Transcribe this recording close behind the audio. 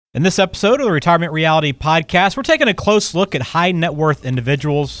In this episode of the Retirement Reality Podcast, we're taking a close look at high net worth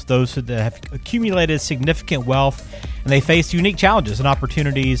individuals, those that have accumulated significant wealth, and they face unique challenges and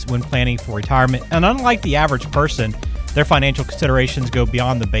opportunities when planning for retirement. And unlike the average person, their financial considerations go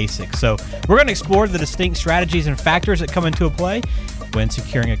beyond the basics. So we're going to explore the distinct strategies and factors that come into play when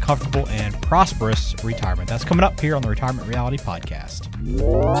securing a comfortable and prosperous retirement. That's coming up here on the Retirement Reality Podcast.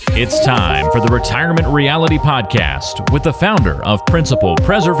 It's time for the Retirement Reality Podcast with the founder of Principal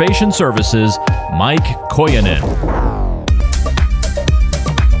Preservation Services, Mike Koyanen.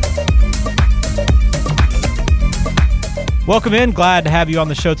 Welcome in. Glad to have you on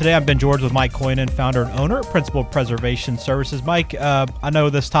the show today. I'm Ben George with Mike Koyanen, founder and owner at Principal Preservation Services. Mike, I know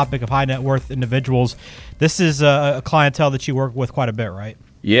this topic of high net worth individuals, this is a clientele that you work with quite a bit, right?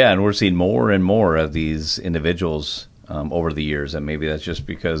 Yeah, and we're seeing more and more of these individuals over the years, and maybe that's just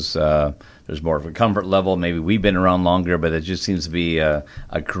because there's more of a comfort level. Maybe we've been around longer, but it just seems to be a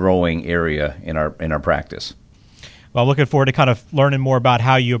growing area in our practice. Well, looking forward to kind of learning more about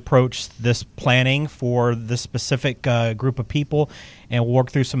how you approach this planning for this specific group of people, and we'll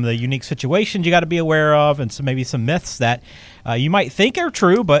work through some of the unique situations you got to be aware of, and maybe some myths that you might think are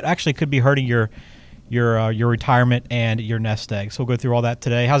true, but actually could be hurting your retirement and your nest egg. So we'll go through all that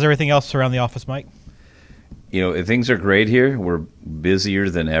today. How's everything else around the office, Mike? You know, things are great here. We're busier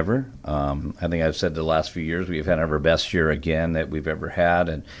than ever. I think I've said the last few years we've had our best year again that we've ever had,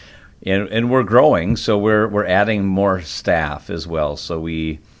 and we're growing, so we're adding more staff as well. So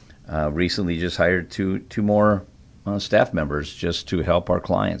we recently just hired two more staff members just to help our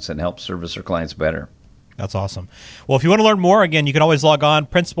clients and help service our clients better. That's awesome. Well, if you want to learn more, again, you can always log on,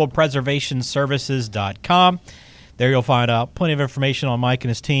 principalpreservationservices.com. There you'll find out plenty of information on Mike and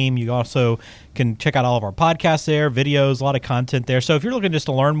his team. You also can check out all of our podcasts there, videos, a lot of content there. So if you're looking just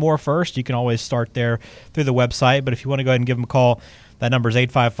to learn more first, you can always start there through the website. But if you want to go ahead and give them a call, that number is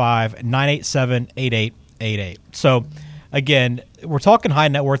 855-987-8888. So again, we're talking high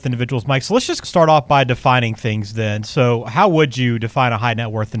net worth individuals, Mike. So let's just start off by defining things then. So how would you define a high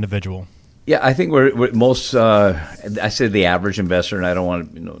net worth individual? Yeah, I think we're most. I say the average investor, and I don't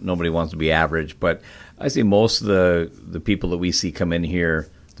want nobody wants to be average, but I see most of the people that we see come in here,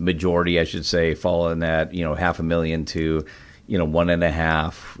 the majority, I should say, fall in that $500,000 to $1.5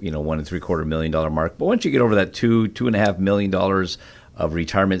 million, $1.75 million mark. But once you get over that $2.5 million of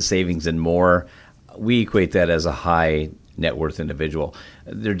retirement savings and more, we equate that as a high net worth individual.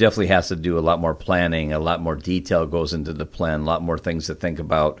 There definitely has to do a lot more planning, a lot more detail goes into the plan, a lot more things to think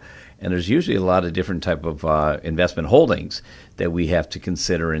about. And there's usually a lot of different type of investment holdings that we have to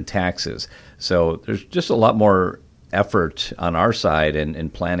consider in taxes. So there's just a lot more effort on our side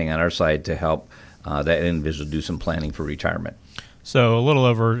and planning on our side to help that individual do some planning for retirement. So a little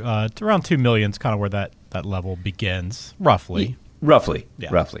over around $2 million is kind of where that level begins, roughly. Roughly.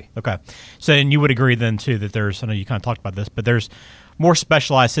 Okay. So, and you would agree then too that there's, I know you kind of talked about this, but there's more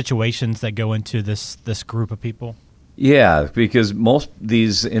specialized situations that go into this group of people. Yeah, because most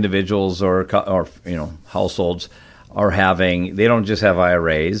these individuals or households are having, they don't just have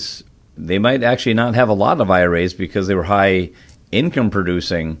IRAs. They might actually not have a lot of IRAs because they were high income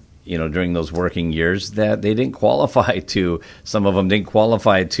producing, during those working years that they didn't qualify to, some of them didn't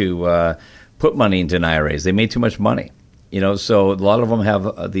qualify to put money into an IRAs. They made too much money, so a lot of them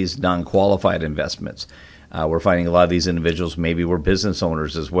have these non-qualified investments. We're finding a lot of these individuals maybe were business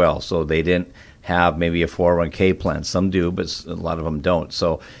owners as well, so they didn't have maybe a 401k plan. Some do, but a lot of them don't.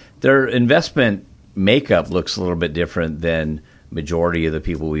 So their investment makeup looks a little bit different than majority of the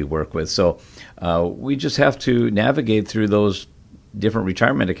people we work with. So we just have to navigate through those different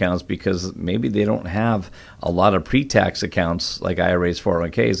retirement accounts because maybe they don't have a lot of pre-tax accounts like IRAs,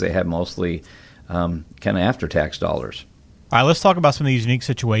 401ks. They have mostly kind of after-tax dollars. All right, let's talk about some of these unique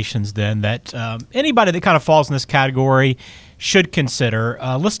situations then that anybody that kind of falls in this category should consider.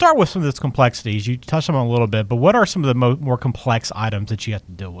 Let's start with some of those complexities. You touched on them a little bit, but what are some of the more complex items that you have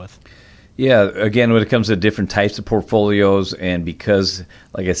to deal with? Yeah, again, when it comes to different types of portfolios, and because,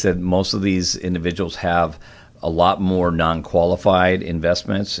 like I said, most of these individuals have a lot more non-qualified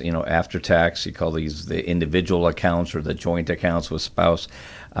investments, after tax, you call these the individual accounts or the joint accounts with spouse.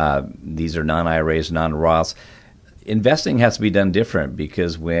 These are non-IRAs, non-Roths. Investing has to be done different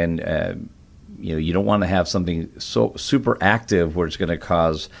because when you don't want to have something so super active where it's going to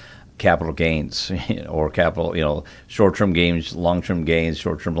cause capital gains or capital, short-term gains, long-term gains,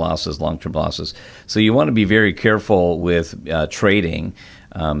 short-term losses, long-term losses. So you want to be very careful with trading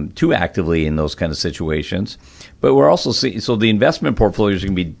too actively in those kind of situations. But we're also seeing, so the investment portfolios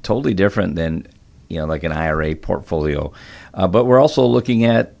can be totally different than, like an IRA portfolio. But we're also looking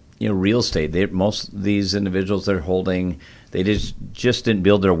at, real estate. Most of these individuals, they're holding they just didn't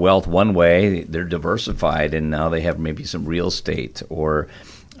build their wealth one way. They're diversified, and now they have maybe some real estate or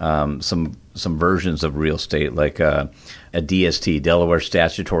some versions of real estate, like a DST, Delaware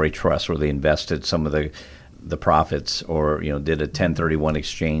Statutory Trust, where they invested some of the profits, or did a 1031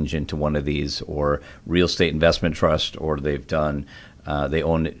 exchange into one of these, or real estate investment trust, or they've done they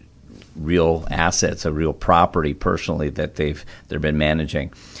own real assets, a real property personally that they've been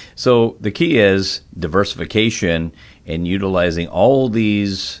managing. So the key is diversification and utilizing all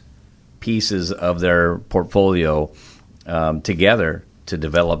these pieces of their portfolio together to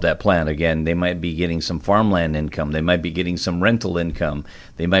develop that plan. Again, they might be getting some farmland income. They might be getting some rental income.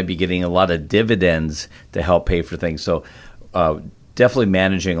 They might be getting a lot of dividends to help pay for things. So definitely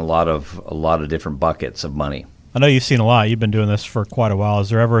managing a lot of different buckets of money. I know you've seen a lot. You've been doing this for quite a while. Is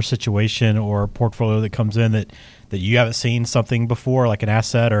there ever a situation or a portfolio that comes in that you haven't seen something before, like an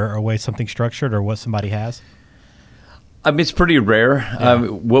asset or a way something structured or what somebody has? I mean, it's pretty rare. Yeah.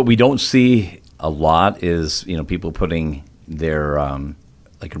 What we don't see a lot is people putting their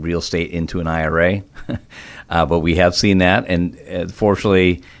like real estate into an IRA, but we have seen that, and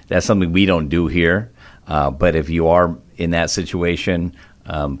fortunately, that's something we don't do here. But if you are in that situation,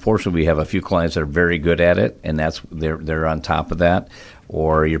 fortunately, we have a few clients that are very good at it, and they're on top of that.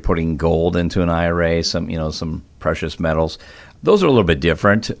 Or you're putting gold into an IRA, some precious metals. Those are a little bit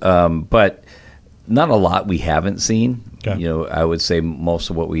different, but not a lot we haven't seen. Okay. I would say most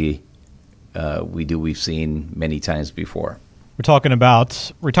of what we do, we've seen many times before. We're talking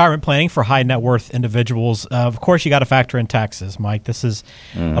about retirement planning for high net worth individuals. Of course, you got to factor in taxes, Mike. This is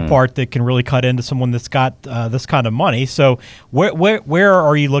a part that can really cut into someone that's got this kind of money. So where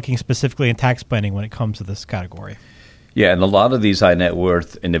are you looking specifically in tax planning when it comes to this category? Yeah, and a lot of these high net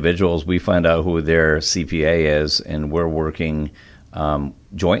worth individuals, we find out who their CPA is, and we're working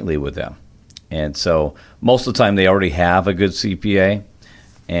jointly with them. And so most of the time they already have a good CPA,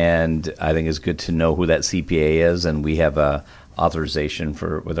 and I think it's good to know who that CPA is, and we have a authorization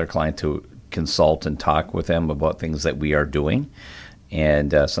with our client to consult and talk with them about things that we are doing.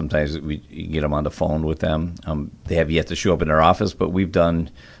 And sometimes we get them on the phone with them. They have yet to show up in our office, but we've done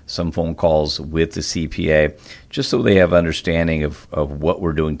some phone calls with the CPA just so they have understanding of what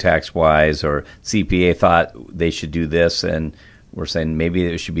we're doing tax-wise, or CPA thought they should do this, and we're saying maybe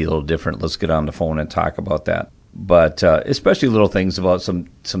it should be a little different. Let's get on the phone and talk about that. But especially little things about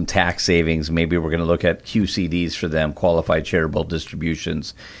some tax savings. Maybe we're going to look at QCDs for them, qualified charitable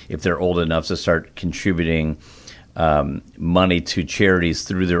distributions, if they're old enough to start contributing money to charities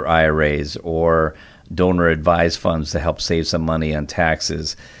through their IRAs, or donor advised funds to help save some money on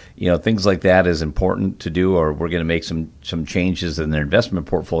taxes. Things like that is important to do, or we're going to make some changes in their investment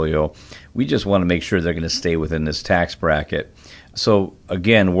portfolio. We just want to make sure they're going to stay within this tax bracket. So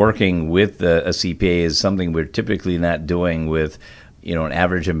again, working with a CPA is something we're typically not doing with, an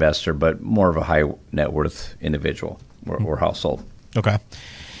average investor, but more of a high net worth individual or household. Okay.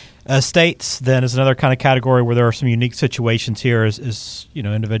 Estates then is another kind of category where there are some unique situations here as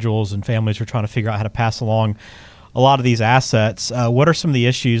individuals and families are trying to figure out how to pass along a lot of these assets. What are some of the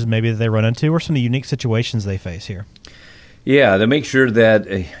issues maybe that they run into, or some of the unique situations they face here? Yeah, to make sure that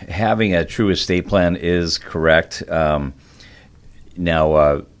having a true estate plan is correct.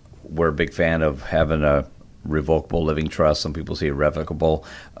 Now, we're a big fan of having a revocable living trust. Some people say irrevocable,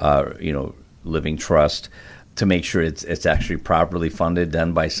 living trust, to make sure it's actually properly funded,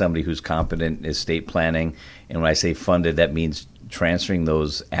 done by somebody who's competent in estate planning. And when I say funded, that means transferring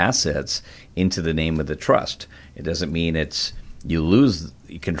those assets into the name of the trust. It doesn't mean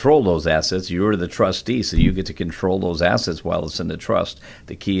you control those assets. You're the trustee, so you get to control those assets while it's in the trust.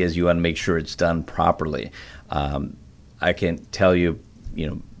 The key is you want to make sure it's done properly. I can't tell you,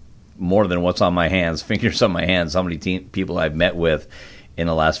 more than what's on my hands, fingers on my hands, how many people I've met with in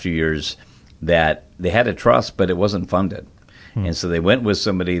the last few years that they had a trust, but it wasn't funded. And so they went with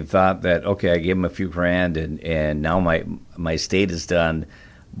somebody who thought that, okay, I gave them a few grand and now my estate is done,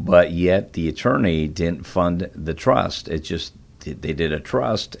 but yet the attorney didn't fund the trust. It just, they did a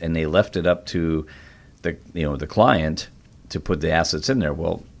trust and they left it up to the client to put the assets in there.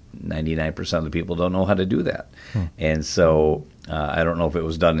 Well, 99% of the people don't know how to do that. And so I don't know if it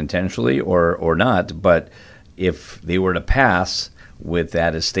was done intentionally or not, but if they were to pass with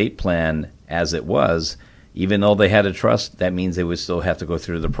that estate plan as it was, even though they had a trust, that means they would still have to go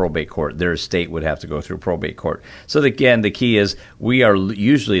through the probate court. Their estate would have to go through probate court. So again, the key is we are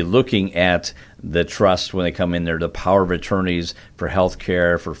usually looking at the trust when they come in there, the power of attorneys for health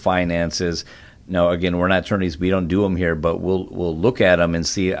care, for finances. Now, again, we're not attorneys. We don't do them here, but we'll look at them and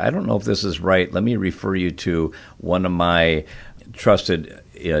see, I don't know if this is right. Let me refer you to one of my trusted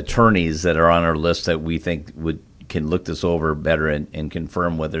attorneys that are on our list that we think can look this over better and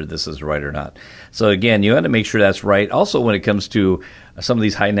confirm whether this is right or not. So again, you have to make sure that's right. Also, when it comes to some of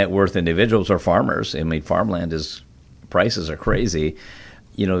these high net worth individuals or farmers, I mean, farmland prices are crazy.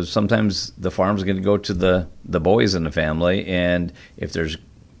 Sometimes the farm's going to go to the boys in the family, and if there's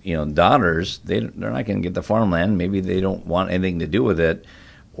daughters, they're not going to get the farmland. Maybe they don't want anything to do with it,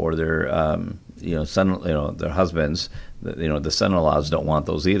 or their son, their husbands, the son-in-laws don't want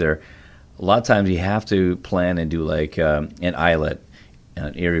those either. A lot of times you have to plan and do like an ILIT,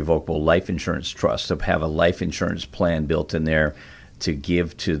 an irrevocable life insurance trust, to have a life insurance plan built in there to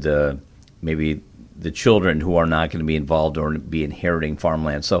give to maybe the children who are not going to be involved or be inheriting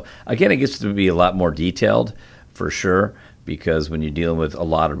farmland. So again, it gets to be a lot more detailed for sure, because when you're dealing with a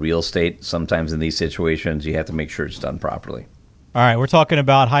lot of real estate, sometimes in these situations you have to make sure it's done properly. All right, we're talking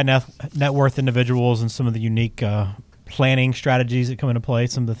about high net worth individuals and some of the unique planning strategies that come into play,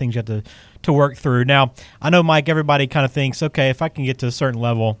 some of the things you have to work through. Now, I know, Mike, everybody kind of thinks, okay, if I can get to a certain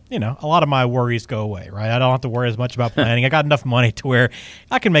level, a lot of my worries go away, right? I don't have to worry as much about planning. I got enough money to where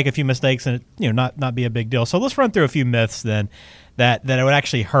I can make a few mistakes and it, not be a big deal. So let's run through a few myths then that it would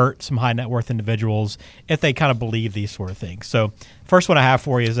actually hurt some high net worth individuals if they kind of believe these sort of things. So first one I have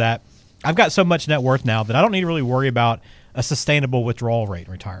for you is that I've got so much net worth now that I don't need to really worry about a sustainable withdrawal rate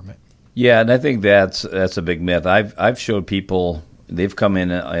in retirement. Yeah, and I think that's a big myth. I've showed people, they've come in,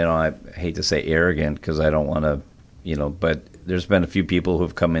 I hate to say arrogant because I don't want to, but there's been a few people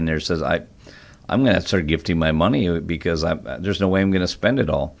who've come in there and says, I'm going to start gifting my money because there's no way I'm going to spend it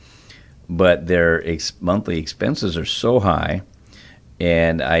all. But their monthly expenses are so high,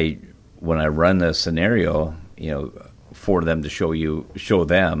 and when I run the scenario, for them to show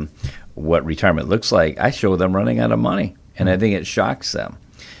them what retirement looks like, I show them running out of money, and I think it shocks them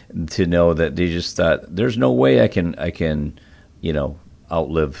to know that they just thought there's no way I can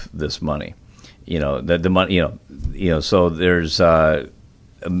outlive this money, the money, so there's a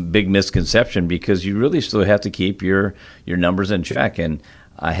big misconception because you really still have to keep your numbers in check. And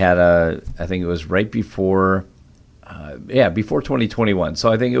I had I think it was right before 2021.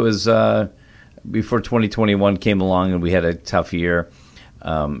 So I think it was before 2021 came along and we had a tough year.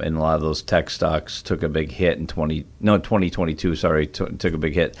 And a lot of those tech stocks took a big hit in 2022. Sorry, took a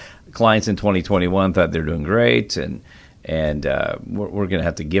big hit. Clients in 2021 thought they're doing great, and we're going to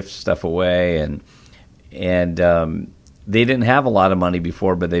have to gift stuff away, and they didn't have a lot of money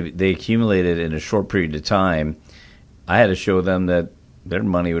before, but they accumulated in a short period of time. I had to show them that their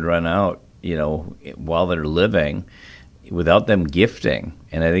money would run out, while they're living, without them gifting,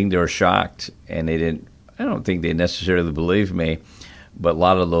 and I think they were shocked, and they didn't. I don't think they necessarily believed me. But a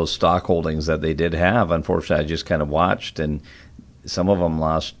lot of those stock holdings that they did have, unfortunately, I just kind of watched, and some of them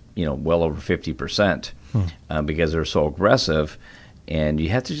lost, well over 50% because they're so aggressive, and you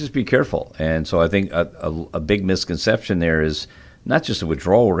have to just be careful. And so I think a big misconception there is not just the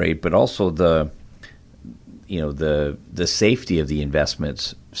withdrawal rate, but also the safety of the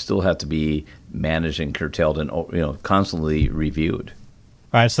investments still have to be managed and curtailed and constantly reviewed.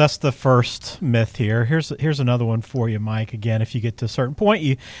 All right, so that's the first myth here. Here's another one for you, Mike. Again, if you get to a certain point,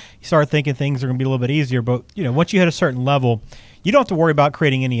 you start thinking things are going to be a little bit easier. But once you hit a certain level, you don't have to worry about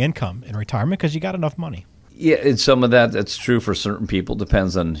creating any income in retirement because you got enough money. Yeah, and some of that's true for certain people.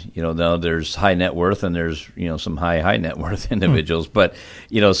 Depends on now there's high net worth and there's some high net worth individuals. But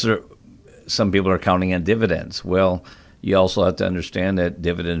some people are counting on dividends. Well, you also have to understand that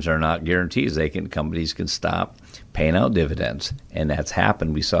dividends are not guarantees. Companies can stop paying out dividends, and that's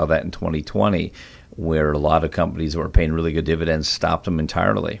happened. We saw that in 2020, where a lot of companies that were paying really good dividends stopped them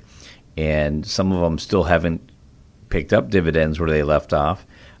entirely, and some of them still haven't picked up dividends where they left off,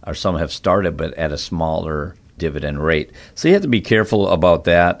 or some have started but at a smaller dividend rate. So you have to be careful about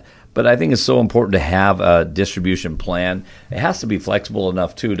that. But I think it's so important to have a distribution plan. It has to be flexible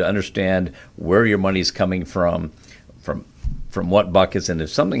enough too to understand where your money's coming from what buckets, and if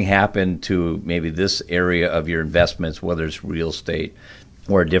something happened to maybe this area of your investments, whether it's real estate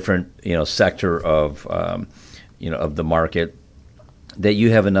or a different sector of of the market, that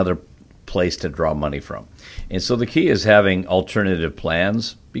you have another place to draw money from. And so the key is having alternative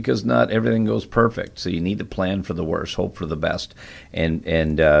plans, because not everything goes perfect. So you need to plan for the worst, hope for the best,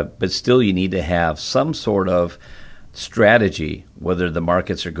 but still you need to have some sort of strategy, whether the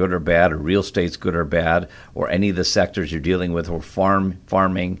markets are good or bad, or real estate's good or bad, or any of the sectors you're dealing with, or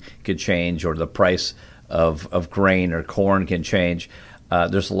farming could change, or the price of grain or corn can change.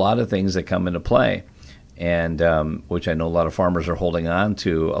 There's a lot of things that come into play, and which I know a lot of farmers are holding on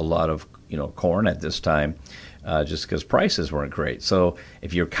to a lot of corn at this time, just because prices weren't great. So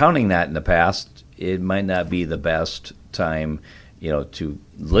if you're counting that in the past, it might not be the best time to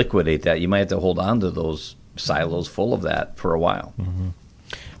liquidate that. You might have to hold on to those silos full of that for a while. Mm-hmm.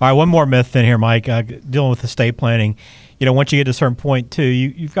 All right, one more myth in here, Mike, dealing with estate planning. Once you get to a certain point, too,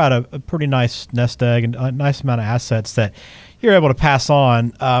 you've got a pretty nice nest egg and a nice amount of assets that you're able to pass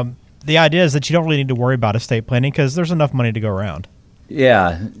on. The idea is that you don't really need to worry about estate planning because there's enough money to go around.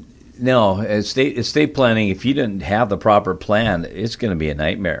 Yeah. No, estate planning, if you didn't have the proper plan, it's going to be a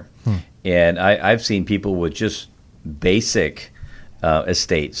nightmare. And I've seen people with just basic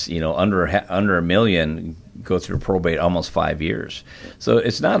estates, under $1 million, go through probate almost 5 years. So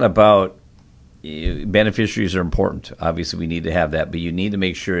it's not about beneficiaries are important. Obviously, we need to have that, but you need to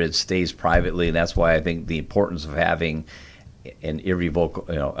make sure it stays privately. And that's why I think the importance of having an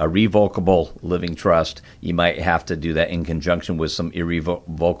a revocable living trust. You might have to do that in conjunction with some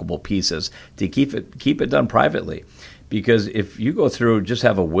irrevocable pieces to keep it done privately. Because if you go through, just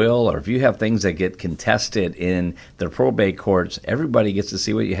have a will, or if you have things that get contested in the probate courts, everybody gets to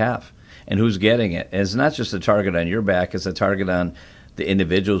see what you have and who's getting it. And it's not just a target on your back, it's a target on the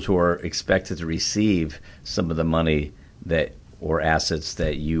individuals who are expected to receive some of the money that or assets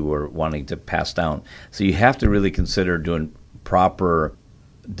that you were wanting to pass down. So you have to really consider doing proper,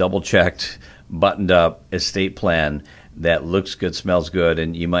 double-checked, buttoned-up estate plan that looks good, smells good,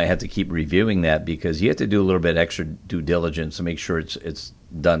 and you might have to keep reviewing that because you have to do a little bit extra due diligence to make sure it's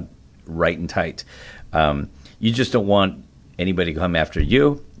done right and tight. You just don't want anybody to come after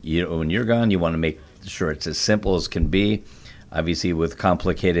you. When you're gone, you want to make sure it's as simple as can be. Obviously, with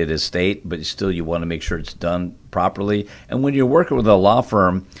complicated estate, but still you want to make sure it's done properly. And when you're working with a law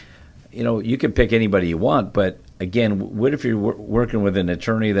firm, you can pick anybody you want, but again, what if you're working with an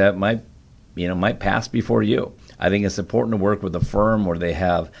attorney that might pass before you? I think it's important to work with a firm where they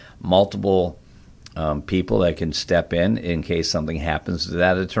have multiple people that can step in case something happens to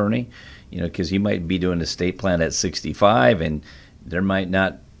that attorney. Because you might be doing an estate plan at 65, and there might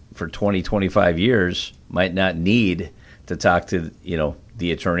not, for 20, 25 years, might not need to talk to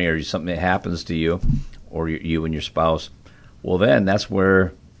the attorney, or something that happens to you or you and your spouse. Well, then that's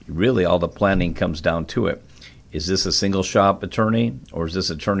where really all the planning comes down to it. Is this a single shop attorney, or is this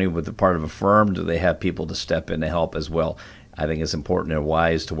attorney with a part of a firm? Do they have people to step in to help as well? I think it's important and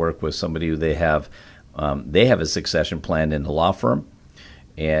wise to work with somebody who they have a succession plan in the law firm,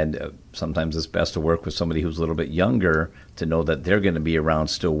 and sometimes it's best to work with somebody who's a little bit younger to know that they're going to be around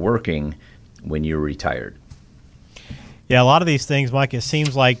still working when you're retired. Yeah, a lot of these things, Mike, it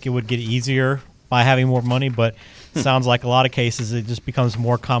seems like it would get easier by having more money, but it sounds like a lot of cases it just becomes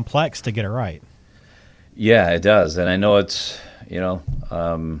more complex to get it right. Yeah, it does. And I know it's,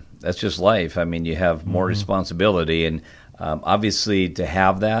 that's just life. I mean, you have more responsibility. And obviously to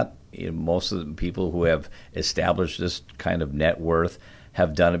have that, most of the people who have established this kind of net worth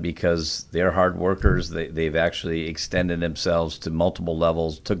have done it because they're hard workers. They've actually extended themselves to multiple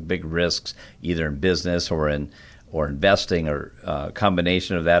levels, took big risks, either in business or investing, or a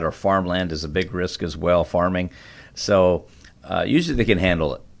combination of that, or farmland is a big risk as well, farming. So usually they can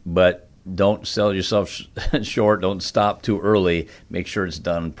handle it, but don't sell yourself short. Don't stop too early. Make sure it's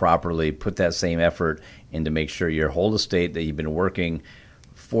done properly. Put that same effort into make sure your whole estate that you've been working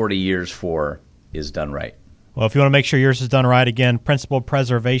 40 years for is done right. Well, if you want to make sure yours is done right, again,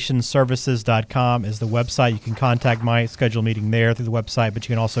 principalpreservationservices.com is the website. You can contact Mike, schedule a meeting there through the website, but you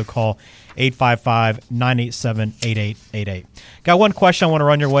can also call 855-987-8888. Got one question I want to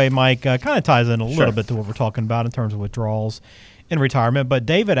run your way, Mike. Kind of ties in a little bit to what we're talking about in terms of withdrawals in retirement. But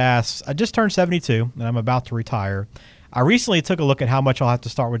David asks, I just turned 72 and I'm about to retire. I recently took a look at how much I'll have to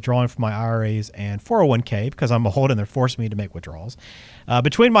start withdrawing from my IRAs and 401k because I'm beholden. They're forcing me to make withdrawals.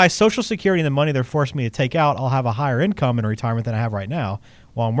 Between my Social Security and the money they're forcing me to take out, I'll have a higher income in retirement than I have right now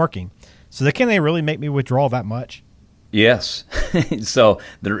while I'm working. So can they really make me withdraw that much? Yes. So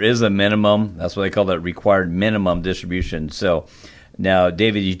there is a minimum. That's what they call that required minimum distribution. So now,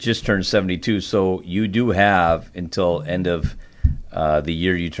 David, you just turned 72, so you do have until end of the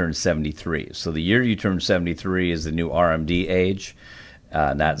year you turn 73. So the year you turn 73 is the new RMD age,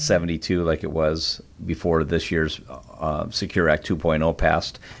 not 72 like it was before this year's Secure Act 2.0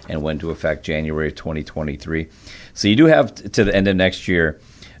 passed and went into effect January 2023. So you do have to the end of next year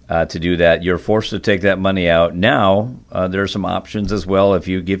to do that. You're forced to take that money out. Now, there are some options as well. If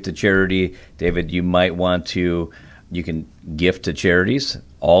you give to charity, David, you might want to, you can gift to charities.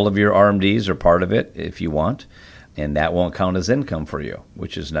 All of your RMDs are part of it if you want. And that won't count as income for you,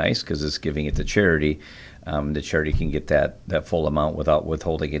 which is nice because it's giving it to charity. The charity can get that full amount without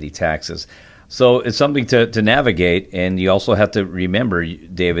withholding any taxes. So it's something to navigate. And you also have to remember,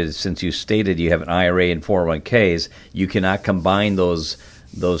 David, since you stated you have an IRA and 401ks, you cannot combine those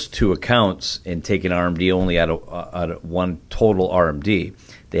two accounts and take an RMD only out of one total RMD,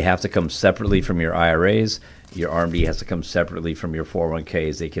 They have to come separately from your IRAs. Your RMD has to come separately from your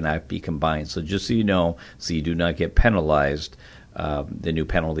 401ks. They cannot be combined. So just so you know, so you do not get penalized, the new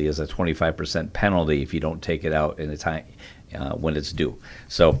penalty is a 25% penalty if you don't take it out in the time when it's due.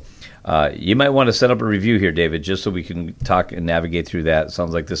 So you might want to set up a review here, David, just so we can talk and navigate through that. It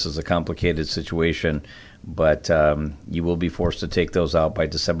sounds like this is a complicated situation, but you will be forced to take those out by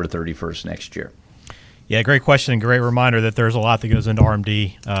December 31st next year. Yeah, great question and great reminder that there's a lot that goes into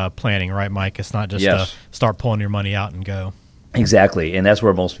RMD planning, right, Mike? It's not just start pulling your money out and go. Exactly, and that's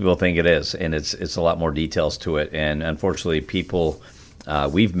where most people think it is, and it's a lot more details to it. And unfortunately, people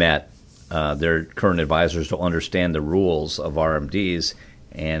we've met, their current advisors don't understand the rules of RMDs,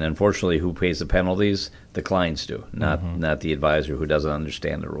 and unfortunately, who pays the penalties? The clients do, not the advisor who doesn't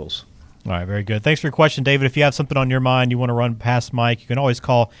understand the rules. All right, very good. Thanks for your question, David. If you have something on your mind you want to run past Mike, you can always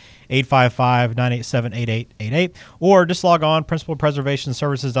call 855-987-8888 or just log on,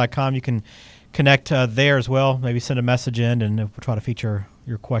 principalpreservationservices.com. You can connect there as well. Maybe send a message in, and we'll try to feature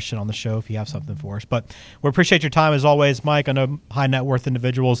your question on the show if you have something for us. But we appreciate your time as always, Mike. I know high net worth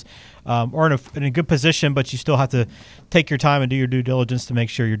individuals are in a good position, but you still have to take your time and do your due diligence to make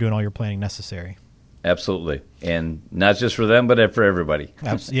sure you're doing all your planning necessary. Absolutely. And not just for them, but for everybody.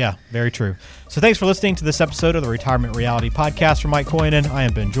 Yeah, very true. So thanks for listening to this episode of the Retirement Reality Podcast. For Mike Koyanen, I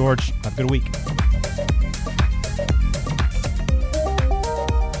am Ben George. Have a good week.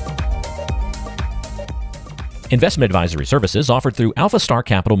 Investment advisory services offered through Alpha Star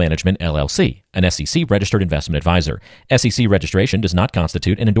Capital Management, LLC, an SEC-registered investment advisor. SEC registration does not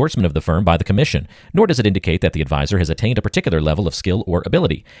constitute an endorsement of the firm by the Commission, nor does it indicate that the advisor has attained a particular level of skill or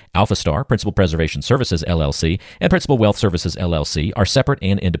ability. Alpha Star, Principal Preservation Services, LLC, and Principal Wealth Services, LLC are separate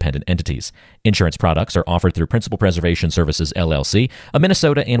and independent entities. Insurance products are offered through Principal Preservation Services, LLC, a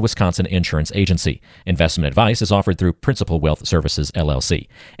Minnesota and Wisconsin insurance agency. Investment advice is offered through Principal Wealth Services, LLC.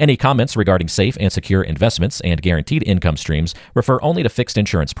 Any comments regarding safe and secure investments and guaranteed income streams refer only to fixed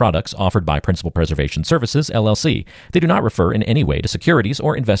insurance products offered by Principal Preservation Services, LLC. They do not refer in any way to securities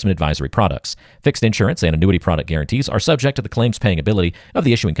or investment advisory products. Fixed insurance and annuity product guarantees are subject to the claims paying ability of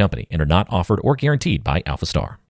the issuing company and are not offered or guaranteed by Alpha Star.